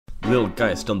Lil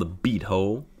Gheist on the beat,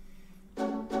 ho.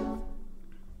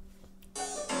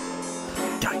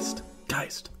 Gheist,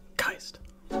 Gheist, Gheist.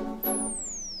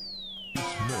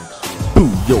 Boo,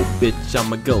 yo, bitch,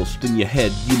 I'm a ghost. In your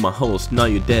head, you my host. Now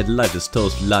you're dead, life is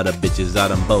toast. Lot of bitches out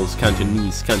on bows. Count your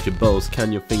knees, count your bows.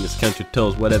 Count your fingers, count your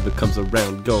toes. Whatever comes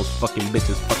around goes. Fucking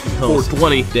bitches, fucking hoes.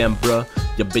 420. Damn, bruh,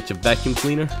 your bitch a vacuum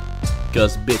cleaner?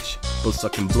 Cause, bitch, will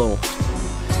suck and blow.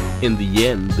 In the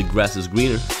end, the grass is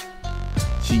greener.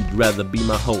 She'd rather be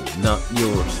my hoe, not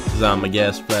yours. Cause I'm a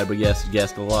gas flabbergasted,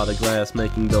 gassed a lot of glass,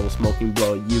 making dough, smoking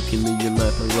blow. You can leave your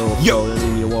knife and roll. Yo, I'm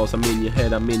in your walls, I'm in your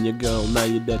head, I'm in your girl. Now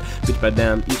you're dead, bitch, back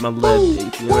down, eat my lead,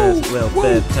 eat your ass, well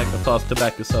fed. Tackle sauce,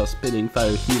 tobacco sauce, spitting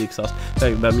fire, heat exhaust.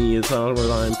 Fact about me is all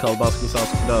I'm called Boston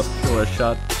sauce, dust. Sure, a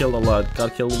shot, kill a lot,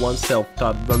 gotta kill oneself.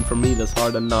 Taught run from me, that's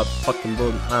hard, I'm not fucking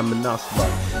blood, I'm an ocelot.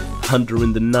 Hunter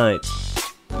in the night.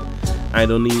 I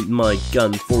don't need my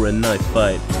gun for a knife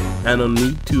fight. I don't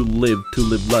need to live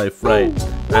life right.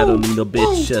 I don't need a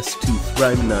bitch just to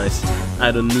thrive nice.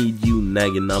 I don't need you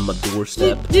nagging on my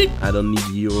doorstep. I don't need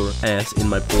your ass in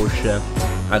my Porsche.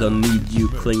 I don't need you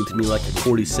clinging to me like a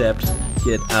cordyceps.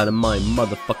 Get out of my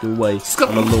motherfucking way.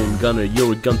 I'm a lone gunner,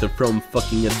 you're a gunter from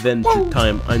fucking Adventure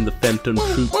Time. I'm the Phantom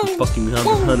Troop, the fucking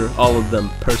hunter. All of them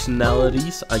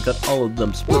personalities, I got all of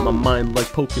them. Split my mind like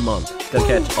Pokemon. Gotta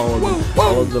catch all of them,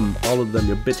 all of them, all of them.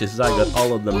 Your bitches, I got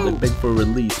all of them. They beg for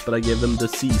release, but I give them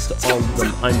deceased. All of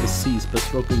them, I'm deceased, but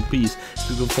smoking peace.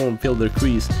 Physical form, feel their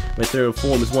crease. My third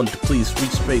form is one to please.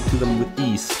 Reach straight to them with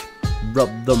ease. Rub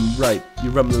them right, you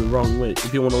rub them the wrong way.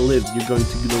 If you wanna live, you're going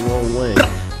to go the wrong way.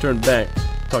 Turn back,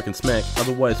 talking smack.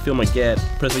 Otherwise, feel my gat.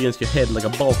 Press against your head like a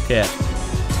ball cap.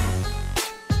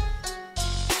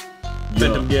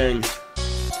 Phantom gang.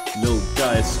 Lil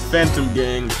Gheist. Phantom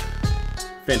gang.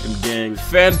 Phantom gang.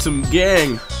 Phantom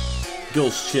gang.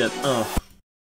 Ghost shit,